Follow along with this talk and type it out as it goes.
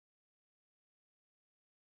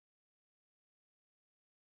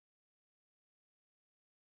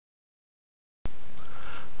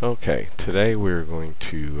Okay, today we're going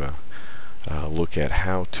to look at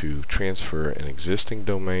how to transfer an existing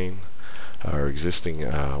domain or existing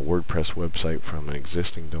WordPress website from an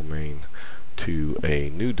existing domain to a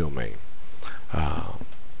new domain.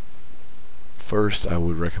 First, I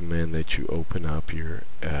would recommend that you open up your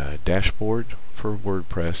dashboard for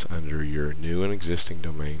WordPress under your new and existing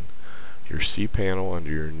domain, your cPanel under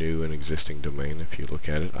your new and existing domain. If you look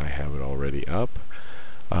at it, I have it already up.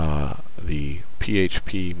 The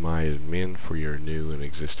PHP MyAdmin for your new and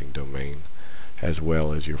existing domain, as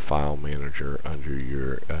well as your file manager under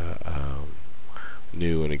your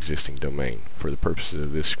new and existing domain. For the purposes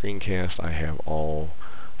of this screencast, I have all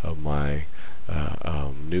of my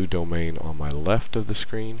new domain on my left of the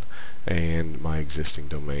screen and my existing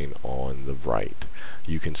domain on the right.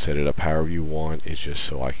 You can set it up however you want. It's just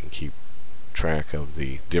so I can keep track of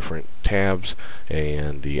the different tabs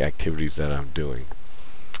and the activities that I'm doing.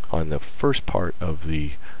 On the first part of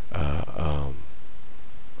the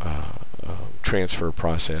transfer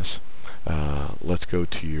process, let's go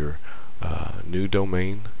to your new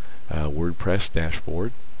domain WordPress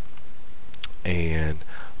dashboard and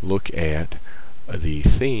look at the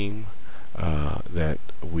theme that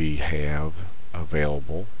we have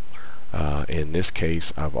available. In this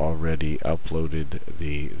case, I've already uploaded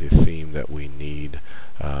the theme that we need,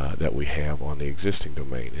 that we have on the existing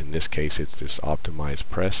domain. In this case, it's this Optimized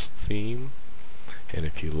Press theme, and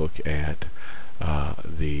if you look at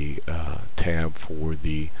the tab for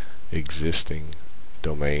the existing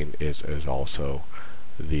domain, is also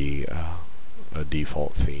the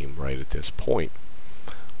default theme right at this point.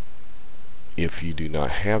 If you do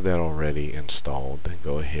not have that already installed, then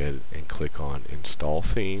go ahead and click on Install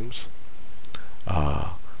Themes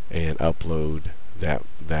and upload that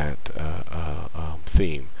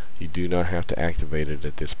theme. You do not have to activate it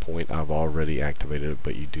at this point. I've already activated it,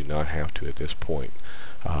 but you do not have to at this point.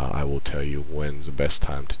 I will tell you when's the best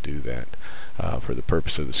time to do that. For the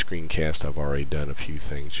purpose of the screencast, I've already done a few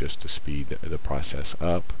things just to speed the process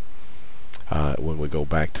up. When we go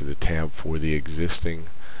back to the tab for the existing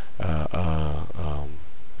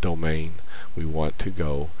domain, we want to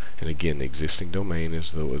go, and again, the existing domain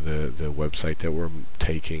is the website that we're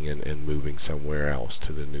taking and moving somewhere else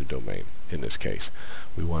to the new domain. In this case,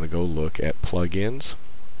 we want to go look at plugins.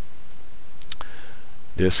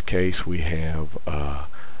 This case, we have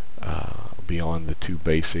beyond the two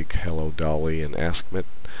basic Hello Dolly and AskMet,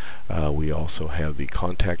 we also have the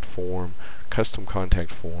contact form, custom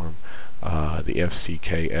contact form, the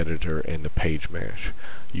FCK editor, and the page mesh.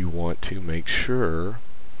 You want to make sure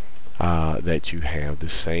that you have the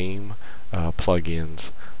same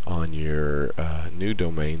plugins on your new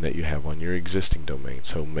domain that you have on your existing domain.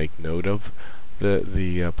 So make note of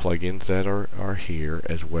the plugins that are here,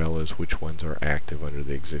 as well as which ones are active under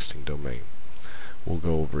the existing domain. We'll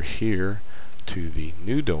go over here to the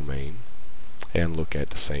new domain and look at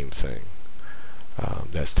the same thing.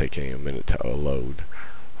 That's taking a minute to load.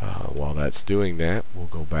 While that's doing that, we'll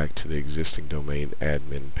go back to the existing domain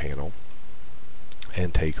admin panel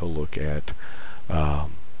and take a look at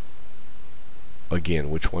again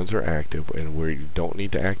which ones are active, and where you don't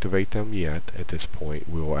need to activate them yet at this point.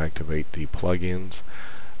 We will activate the plugins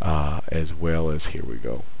as well as, here we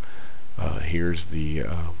go, here's the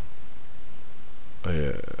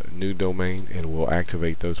new domain, and we'll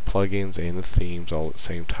activate those plugins and the themes all at the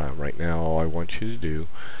same time. Right now, all I want you to do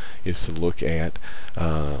is to look at,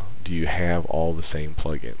 do you have all the same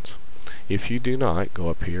plugins? If you do not, go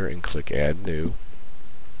up here and click Add New,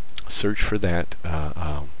 search for that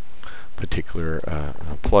particular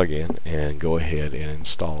plugin, and go ahead and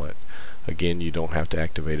install it. Again, you don't have to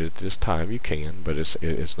activate it at this time. You can, but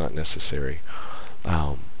it's not necessary.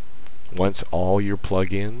 Once all your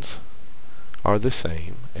plugins are the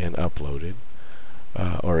same and uploaded,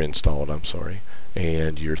 or installed, I'm sorry,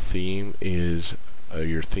 and your theme is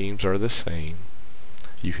your themes are the same,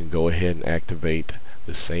 you can go ahead and activate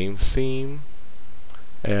the same theme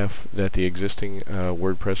that the existing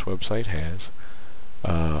WordPress website has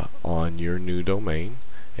on your new domain,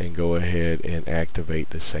 and go ahead and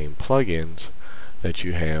activate the same plugins that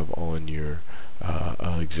you have on your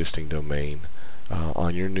existing domain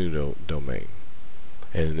on your new domain.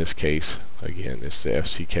 And in this case, again, it's the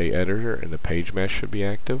FCK editor, and the page mesh should be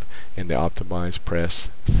active, and the Optimized Press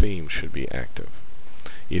theme should be active.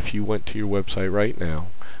 If you went to your website right now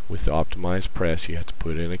with the Optimized Press, you have to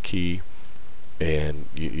put in a key, and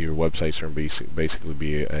your website's going to basically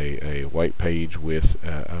be a white page with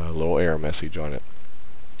a little error message on it.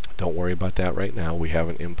 Don't worry about that right now. We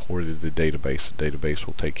haven't imported the database. The database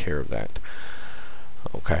will take care of that.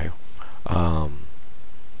 Okay.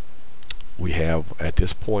 we have, at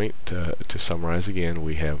this point, to summarize again,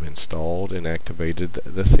 we have installed and activated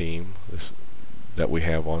the theme that we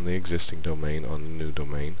have on the existing domain, on the new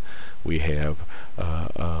domain. We have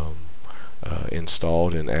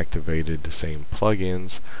installed and activated the same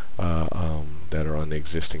plugins that are on the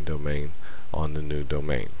existing domain on the new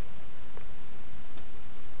domain.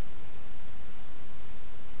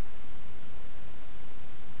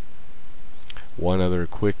 One other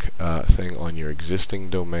quick thing on your existing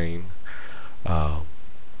domain,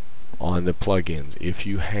 on the plugins, if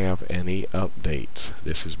you have any updates,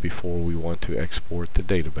 this is before we want to export the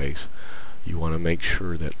database, you want to make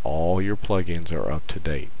sure that all your plugins are up to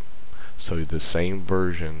date. So the same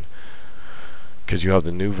version, because you have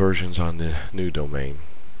the new versions on the new domain,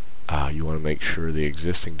 you want to make sure the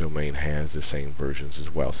existing domain has the same versions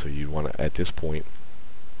as well. So you want to, at this point,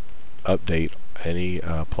 update any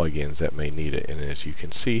plugins that may need it. And as you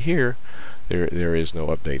can see here, there is no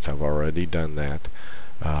updates. I've already done that,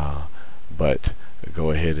 but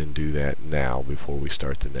go ahead and do that now before we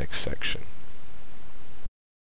start the next section.